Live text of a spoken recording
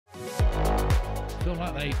feel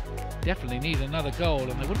like they definitely need another goal,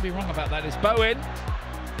 and they wouldn't be wrong about that. It's Bowen.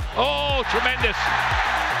 Oh, tremendous.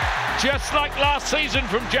 Just like last season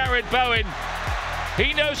from Jarrod Bowen.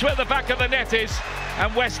 He knows where the back of the net is,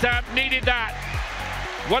 and West Ham needed that.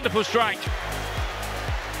 Wonderful strike.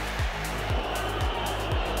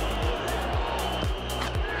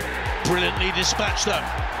 Brilliantly dispatched though.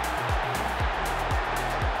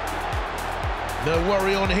 No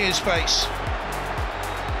worry on his face.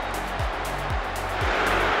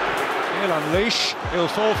 He'll unleash, he'll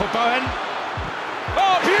fall for Bowen.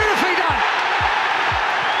 Oh, beautifully done!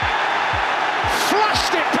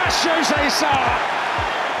 Flushed it past Jose Sa,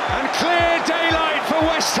 and clear daylight for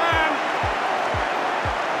West Ham.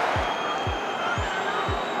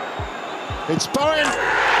 It's Bowen,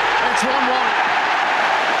 it's 1-1.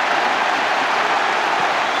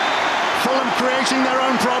 Fulham creating their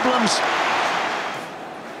own problems.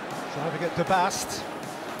 Driving it to Bast,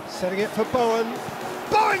 setting it for Bowen.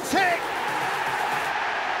 Bowen's hit!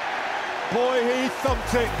 Boy, he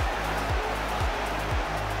thumped it.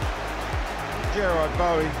 Jarrod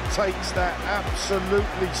Bowen takes that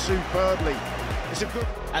absolutely superbly. It's a good...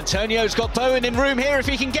 Antonio's got Bowen in room here if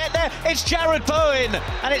he can get there. It's Jarrod Bowen,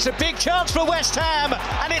 and it's a big chance for West Ham,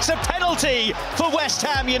 and it's a penalty for West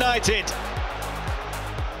Ham United.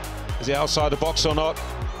 Is he outside the box or not?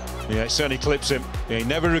 Yeah, it certainly clips him. Yeah, he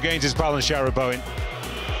never regains his balance, Jarrod Bowen.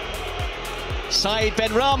 Said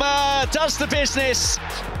Benrahma does the business.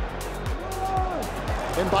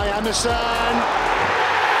 In by Emerson.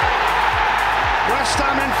 West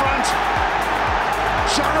Ham in front.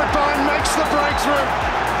 Jarrod Bowen makes the breakthrough.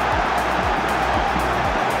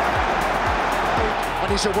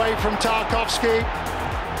 And he's away from Tarkowski.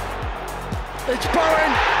 It's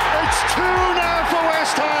Bowen. It's 2 now for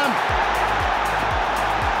West Ham.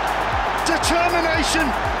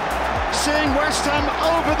 Determination. Seeing West Ham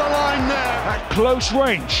over the line there. At close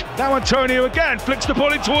range. Now Antonio again flicks the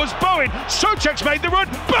ball in towards Bowen. Souček's made the run.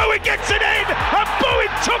 Bowen gets it in, and Bowen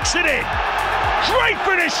tucks it in. Great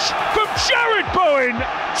finish from Jarrod Bowen.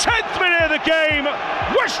 10th minute of the game.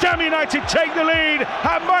 West Ham United take the lead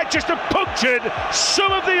and might just have punctured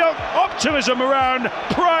some of the optimism around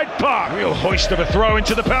Pride Park. Real hoist of a throw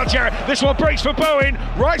into the penalty area. This one breaks for Bowen.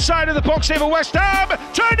 Right side of the box here for West Ham.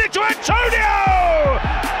 Turned into Antonio.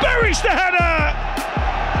 Buries the header.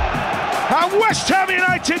 And West Ham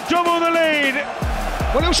United double the lead.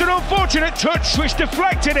 Well, it was an unfortunate touch which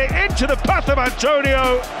deflected it into the path of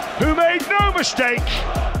Antonio, who made no mistake.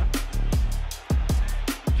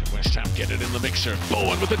 West Ham get it in the mixer.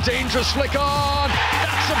 Bowen with a dangerous flick on.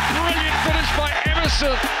 That's a brilliant finish by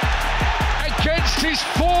Emerson against his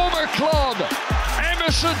former club.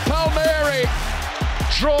 Emerson Palmieri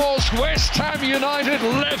draws West Ham United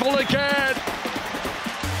level again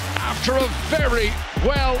after a very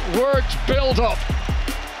well-worked build-up.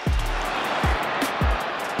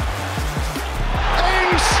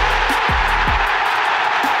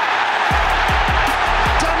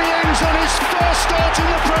 On his first start in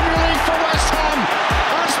the Premier League for West Ham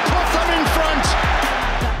has put them in front.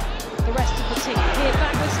 The rest of the team here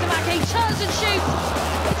backwards. Skamaki turns and shoots.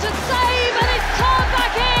 It's a save and it's turned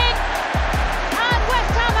back in. And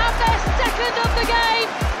West Ham have their second of the game.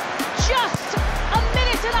 Just a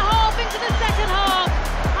minute and a half into the second half.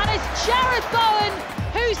 And it's Jarrod Bowen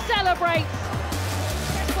who celebrates.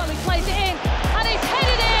 Well, he plays it in and it's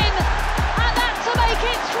headed in. And that's to make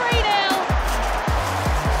it 3-0.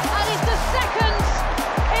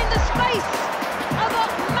 Of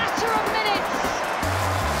a matter of minutes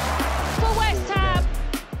for West Ham.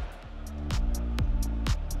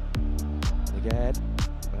 Again,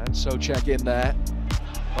 and Souček in there.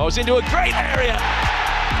 Oh, it's into a great area.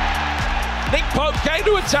 Nick Pope came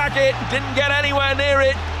to attack it, didn't get anywhere near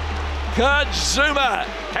it. Kurt Zuma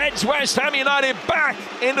heads West Ham United back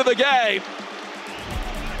into the game.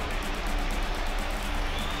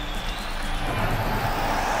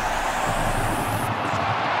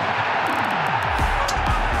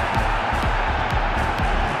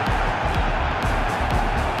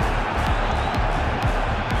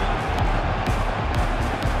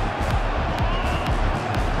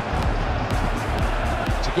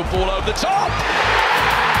 Good ball over the top.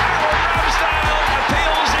 Aaron Ramsdale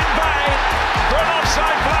appeals in vain for an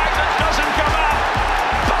offside flag that doesn't come up.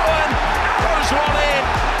 Bowen arrows one in.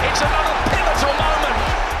 It's another pivotal moment.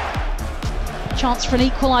 Chance for an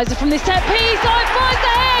equaliser from this set piece. Oh, it finds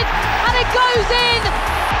the head and it goes in.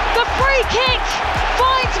 The free kick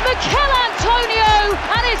finds Mikel Antonio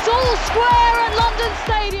and it's all square at London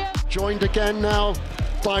Stadium. Joined again now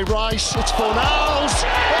by Rice. It's Fornals.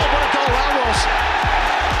 Oh, what a goal that was.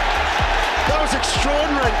 That was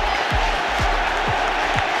extraordinary.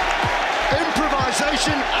 Improvised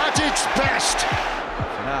Organisation at its best.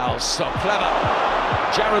 Now, so clever.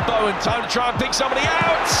 Jarrod Bowen, time to try and pick somebody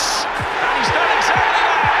out. And he's done exactly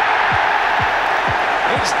that.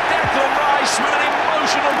 It's Declan Rice with an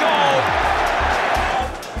emotional goal.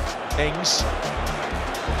 Ings.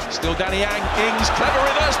 Still Danny Yang. Ings, clever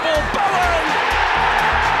reverse ball. Bowen!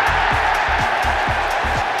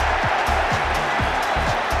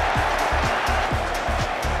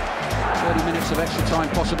 30 minutes of extra time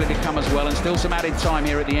possibly to come as well, and still some added time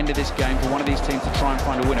here at the end of this game for one of these teams to try and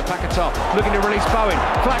find a winner. Paquetá looking to release Bowen.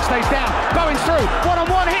 Flag stays down. Bowen's through.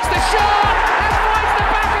 One-on-one, hits the shot!